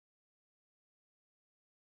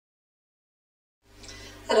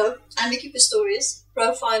Hello, I'm Micki Pistorius,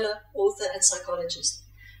 profiler, author and psychologist.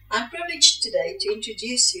 I'm privileged today to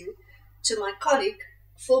introduce you to my colleague,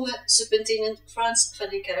 former Superintendent Frans van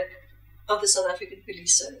Niekerk of the South African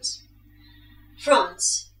Police Service.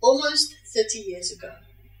 Frans, almost 30 years ago,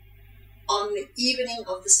 on the evening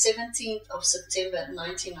of the 17th of September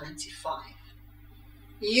 1995,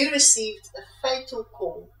 you received a fatal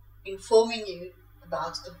call informing you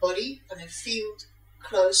about a body on a field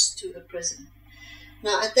close to a prison.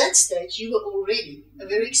 Now, at that stage, you were already a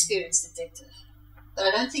very experienced detective, but I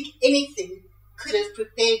don't think anything could have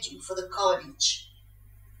prepared you for the carnage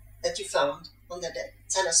that you found on that day.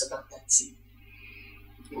 Tell us about that scene.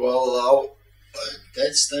 Well, at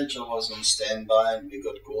that stage I was on standby and we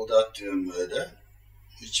got called out to a murder,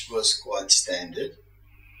 which was quite standard.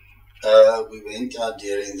 We went out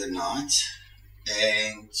during the night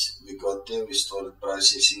and we got there, we started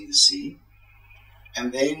processing the scene,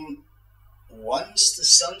 and then once the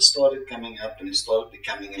sun started coming up and it started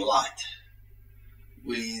becoming light,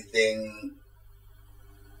 we then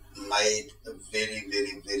made a very,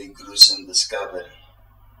 very, very gruesome discovery.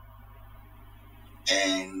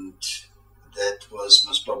 And that was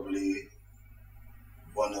most probably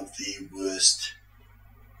one of the worst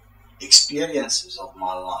experiences of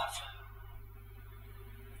my life.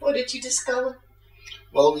 What did you discover?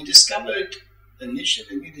 Well,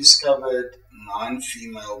 initially we discovered 9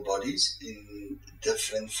 female bodies in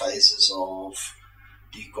different phases of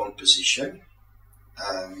decomposition.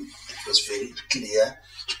 It was very clear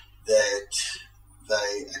that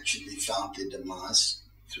they actually found their demise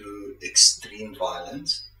through extreme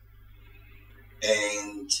violence.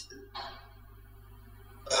 And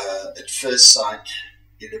at first sight,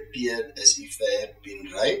 it appeared as if they had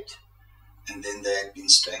been raped and then they had been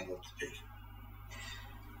strangled to death.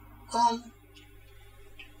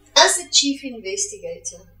 As the chief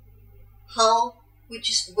investigator, where would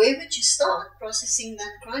you start processing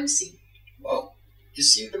that crime scene? Well, you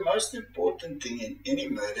see, the most important thing in any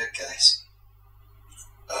murder case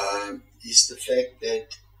is the fact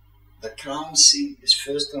that the crime scene is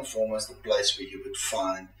first and foremost the place where you would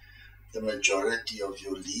find the majority of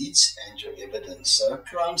your leads and your evidence. So a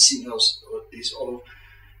crime scene is of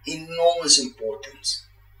enormous importance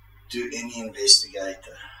to any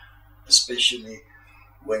investigator, especially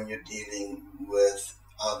when you're dealing with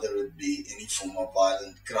either it be any form of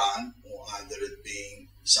violent crime or either it being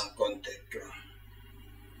some contact crime.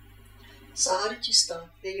 So how did you start?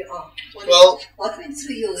 There you are. What went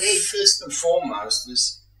through your head? First and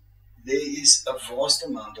foremost, there is a vast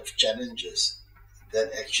amount of challenges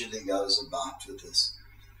that actually goes about with this.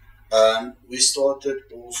 We started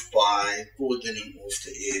off by cordoning off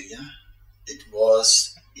the area. It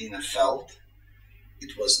was in a veld.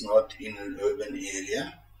 It was not in an urban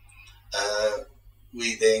area.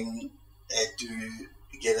 We then had to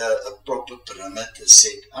get a proper perimeter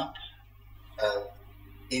set up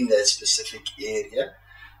in that specific area,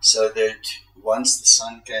 so that once the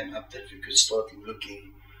sun came up, that we could start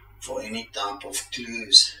looking for any type of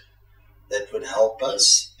clues that would help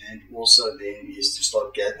us, and also then is to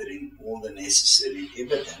start gathering all the necessary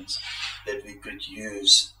evidence that we could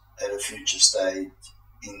use at a future stage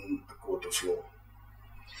in a court of law.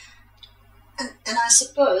 And I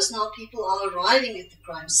suppose now people are arriving at the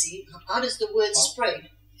crime scene. How does the word spread?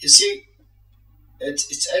 You see,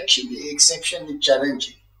 it's actually exceptionally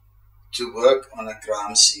challenging to work on a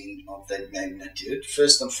crime scene of that magnitude.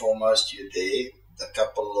 First and foremost, you're there, the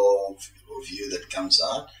couple of you that comes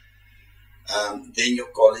out. Then your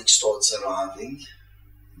colleague starts arriving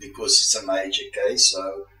because it's a major case.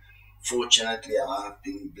 So fortunately, I've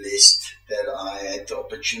been blessed that I had the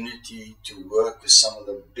opportunity to work with some of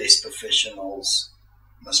the best professionals,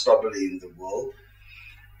 most probably in the world.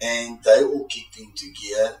 And they all kicked into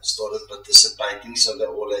gear, started participating, so they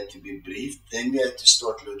all had to be briefed. Then we had to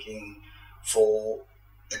start looking for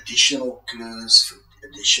additional clues, for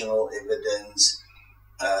additional evidence,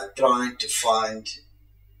 trying to find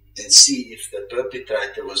and see if the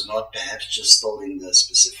perpetrator was not perhaps just still in the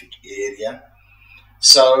specific area.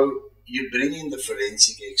 So you bring in the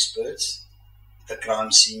forensic experts, the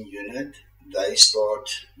crime scene unit. They start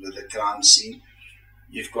with the crime scene.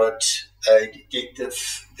 You've got a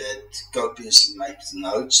detective that copiously makes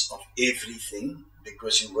notes of everything,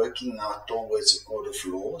 because you're working now towards a court of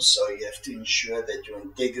law, so you have to ensure that your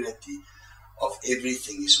integrity of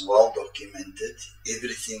everything is well documented,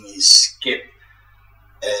 everything is kept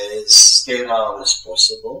as sterile as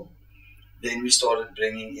possible. Then we started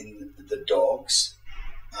bringing in the dogs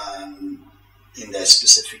in that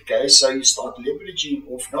specific case, so you start leveraging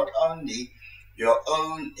off not only your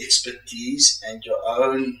own expertise and your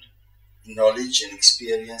own knowledge and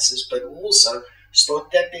experiences, but also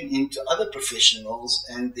start tapping into other professionals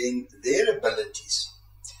and then their abilities.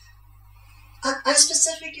 I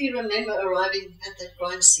specifically remember arriving at that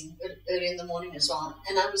crime scene early in the morning as well,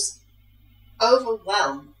 and I was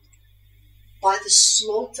overwhelmed by the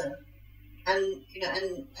slaughter, and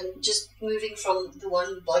and just moving from the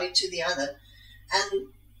one body to the other, and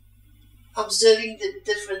observing the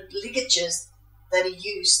different ligatures that he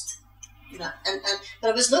used, but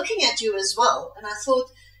I was looking at you as well, and I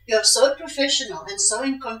thought, you're so professional and so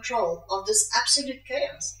in control of this absolute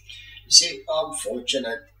chaos. You see, I'm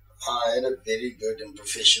fortunate. I had a very good and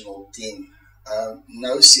professional team.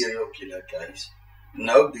 No serial killer case,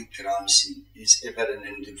 no big crime scene is ever an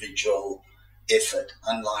individual effort,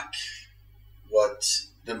 unlike what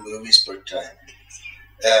the movies portray.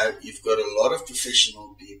 You've got a lot of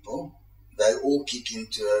professional people. They all kick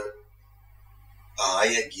into a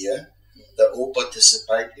higher gear. They all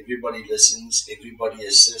participate. Everybody listens. Everybody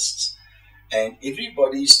assists. And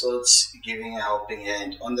everybody starts giving a helping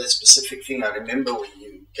hand on that specific thing. I remember when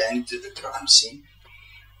you came to the crime scene.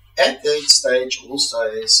 At that stage also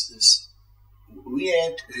is we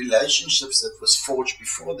had relationships that was forged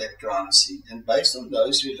before that crime scene. And based on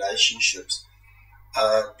those relationships,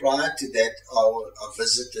 prior to that, I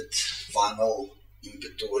visited Vinyl in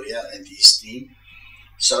Pretoria and his team.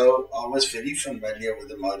 So I was very familiar with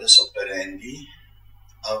the modus operandi.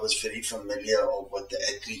 I was very familiar of what the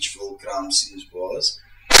Atteridgeville crime scenes was.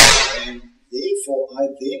 And therefore, I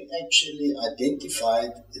then actually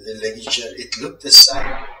identified the ligature. It looked the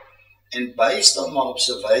same. And based on my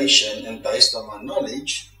observation and based on my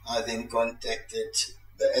knowledge, I then contacted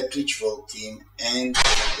the Atteridgeville team and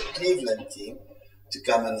the Cleveland team to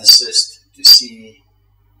come and assist to see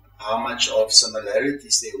how much of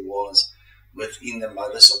similarities there was within the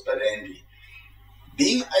modus operandi.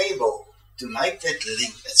 Being able to make that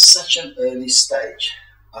link at such an early stage,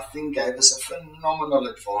 I think gave us a phenomenal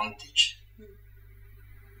advantage.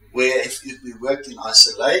 Where if we worked in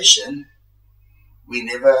isolation, we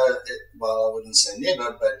never, well, I wouldn't say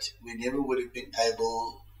never, but we never would have been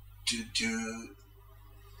able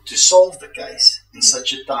to solve the case in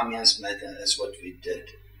such a timely manner as what we did.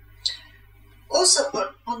 Also,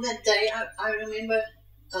 on that day, I remember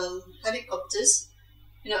helicopters,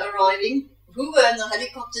 arriving. Who were in the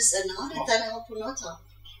helicopters and how did that help or not help?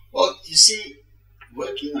 Well, you see,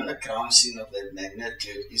 working on a crime scene of that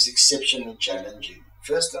magnitude is exceptionally challenging.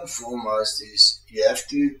 First and foremost is you have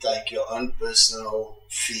to take your own personal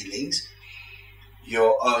feelings,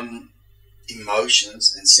 your own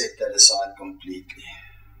emotions and set that aside completely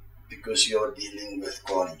because you're dealing with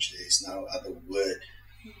carnage. There's no other word.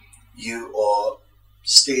 You are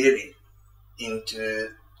staring into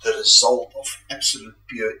the result of absolute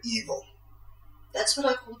pure evil. That's what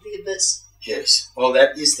I call the abyss. Yes. Well,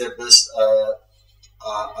 that is the abyss.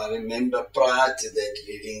 I remember prior to that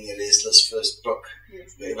reading Leslie's first book,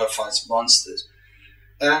 yes, Whoever Fights Monsters.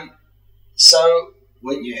 So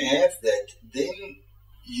when you have that, then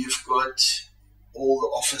you've got all the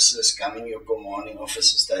officers coming, your commanding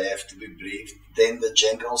officers, they have to be briefed. Then the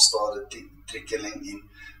generals started trickling in.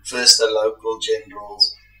 First the local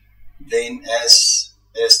generals. Then as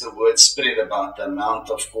the word spread about the amount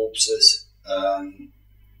of corpses,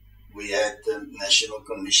 we had the National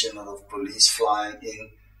Commissioner of Police flying in,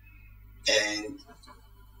 and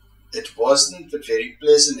it wasn't a very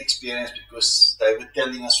pleasant experience because they were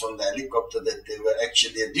telling us from the helicopter that there were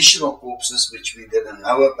actually additional corpses which we didn't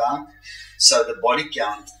know about. So the body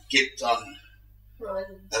count kept on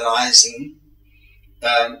rising.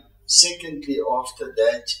 Secondly, after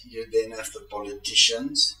that, you then have the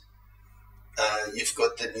politicians. You've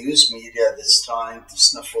got the news media that's trying to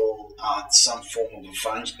sniffle out some form of a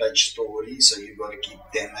front-page story, so you've got to keep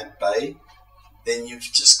them at bay. Then you've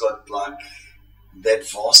just got like that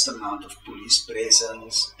vast amount of police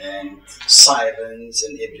presence and sirens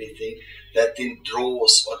and everything that then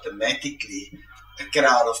draws automatically a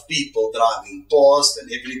crowd of people driving past,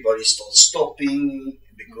 and everybody starts stopping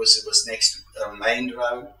because it was next to a main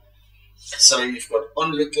road. So you've got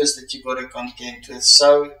onlookers that you've got to contend with.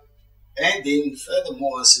 So, and then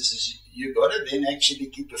furthermore, you've got to then actually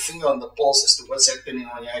keep a finger on the pulse as to what's happening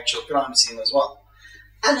on your actual crime scene as well.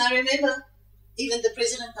 And I remember even the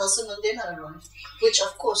President Nelson Mandela arrived, which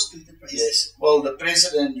of course blew the press. Yes, well, the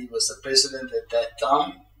president, he was the president at that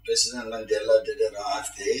time. President Mandela did arrive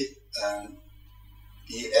there.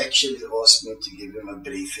 He actually asked me to give him a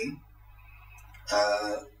briefing.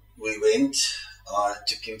 We went, I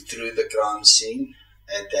took him through the crime scene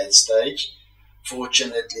at that stage.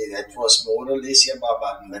 Fortunately, that was more or less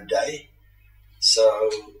about midday. So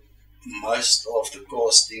most of the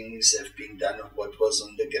castings have been done of what was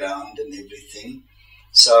on the ground and everything.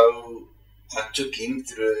 So I took him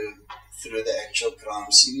through the actual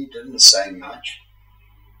crime scene. He didn't say much,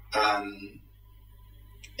 and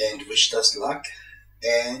wished us luck.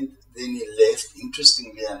 And then he left.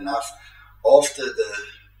 Interestingly enough, after the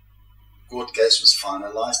court case was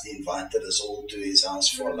finalized, he invited us all to his house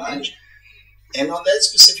for lunch. And on that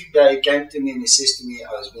specific day, he came to me and he says to me, he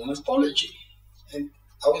owes me an apology. And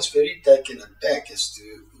I was very taken aback as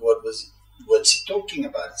to what's he talking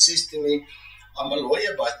about. He says to me, I'm a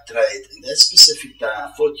lawyer by trade, and that specific day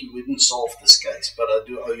I thought you wouldn't solve this case, but I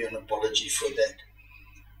do owe you an apology for that.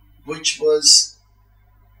 Which was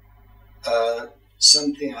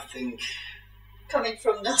something, I think, coming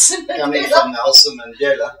from Nelson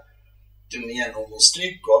Mandela to me, a normal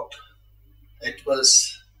street cop. It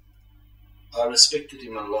was, I respected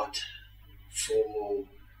him a lot for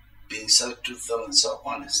being so truthful and so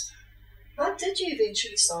honest. How did you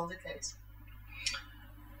eventually solve the case?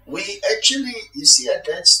 We actually, you see, at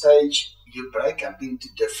that stage, you break up into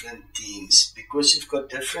different teams, because you've got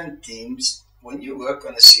different teams. When you work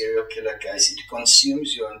on a serial killer case, it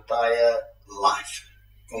consumes your entire life,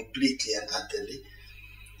 completely and utterly.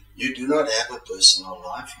 You do not have a personal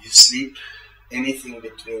life. You sleep anything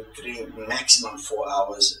between 3, maximum 4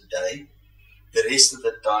 hours a day. The rest of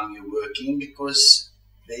the time you're working, because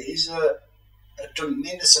there is a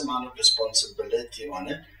tremendous amount of responsibility on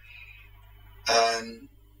it.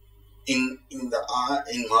 In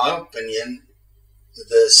my opinion,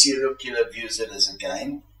 the serial killer views it as a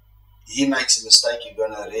game. He makes a mistake, you're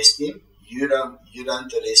going to arrest him. You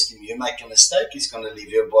don't arrest him. You make a mistake, he's going to leave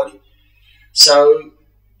your body. So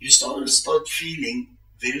you start feeling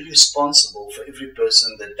very responsible for every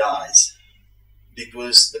person that dies,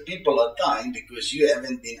 because the people are dying because you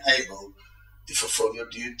haven't been able to fulfill your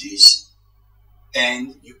duties,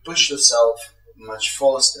 and you push yourself much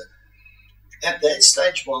faster. At that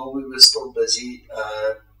stage, while we were still busy,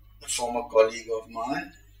 a former colleague of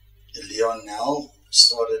mine, Leon Nell,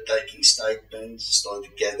 started taking statements,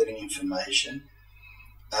 started gathering information.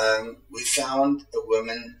 We found a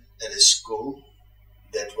woman at a school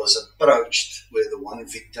that was approached where the one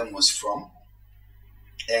victim was from,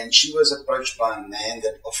 and she was approached by a man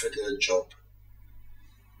that offered her a job,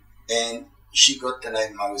 and she got the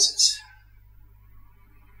name Moses.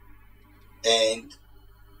 And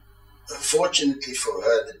fortunately for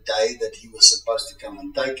her, the day that he was supposed to come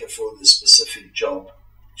and take her for the specific job,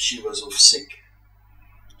 she was off sick.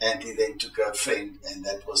 And he then took her friend, and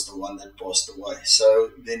that was the one that passed away.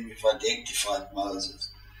 So then we've identified Moses.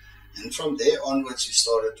 And from there onwards, we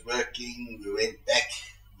started working. We went back,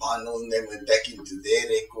 Vinyl and them went back into their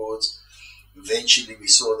records. Eventually, we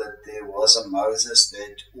saw that there was a Moses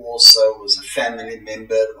that also was a family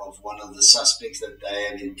member of one of the suspects that they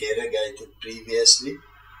had interrogated previously.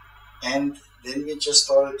 And then we just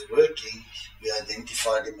started working. We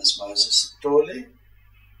identified him as Moses Sithole,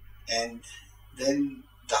 and then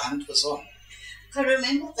the hunt was on. I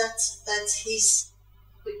remember that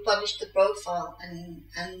we published the profile, and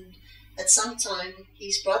at some time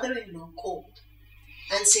his brother-in-law called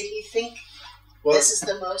and said he think this is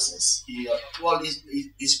the Moses. Yeah, well,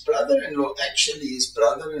 his brother-in-law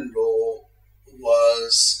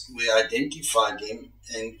was, we identified him,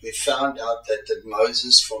 and we found out that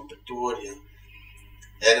Moses from Pretoria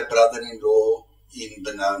had a brother-in-law in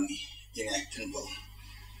Benoni, in Actonville.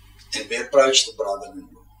 And we approached the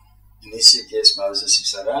brother-in-law, and he said, yes, Moses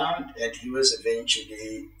is around, and he was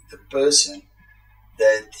eventually the person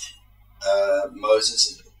that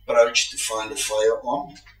Moses approached to find a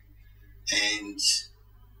firearm, and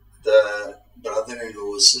the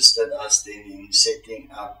brother-in-law assisted us then in setting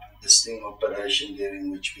up a sting operation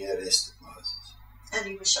during which we arrested Moses. And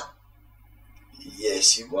he was shot?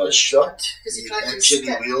 Yes, he was shot. He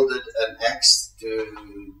actually wielded an axe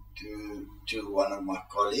to one of my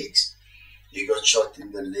colleagues. He got shot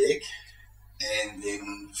in the leg, and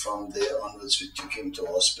then from there onwards we took him to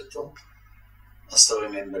hospital. I still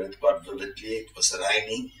remember it quite vividly. It was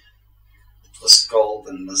raining, it was cold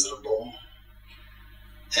and miserable,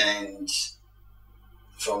 and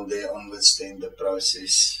from there onwards then the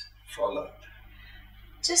process followed.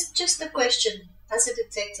 Just a question, as a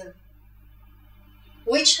detective,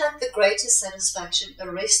 which had the greatest satisfaction,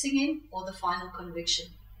 arresting him or the final conviction?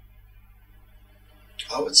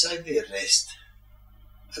 I would say the arrest.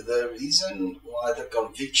 The reason why the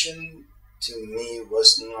conviction to me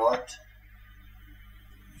was not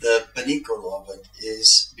the pinnacle of it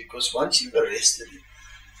is because once you've arrested him,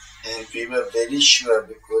 and we were very sure,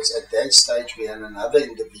 because at that stage we had another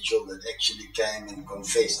individual that actually came and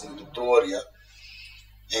confessed in Pretoria,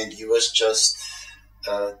 and he was just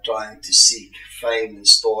trying to seek fame and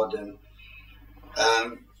stardom.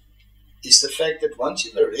 is the fact that once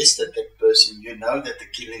you've arrested that person, you know that the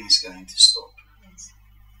killing is going to stop. Yes.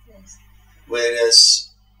 Yes. Whereas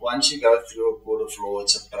once you go through a court of law,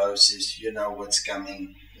 it's a process, you know what's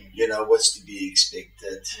coming, you know what's to be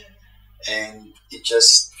expected, and it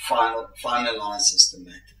just finalizes the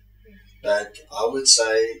matter. But I would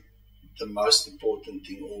say the most important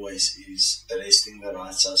thing always is arresting the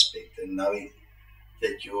right suspect and knowing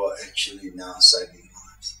that you are actually now saving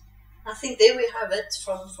lives. I think there we have it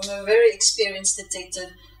from a very experienced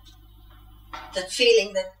detective, that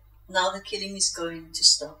feeling that now the killing is going to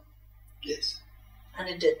stop. Yes. And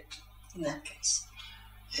it did, in that case.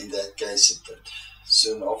 In that case, it did.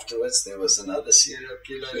 Soon afterwards, there was another serial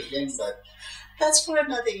killer again, but... That's for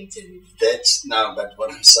another interview. But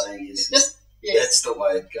what I'm saying is yes. That's the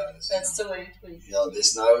way it goes. That's the way it goes. Yeah,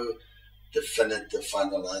 there's no definitive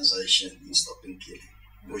finalization in stopping killing.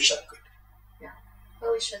 Wish I could. Yeah, I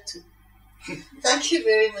wish I too. Thank you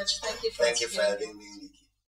very much. Thank you for having me.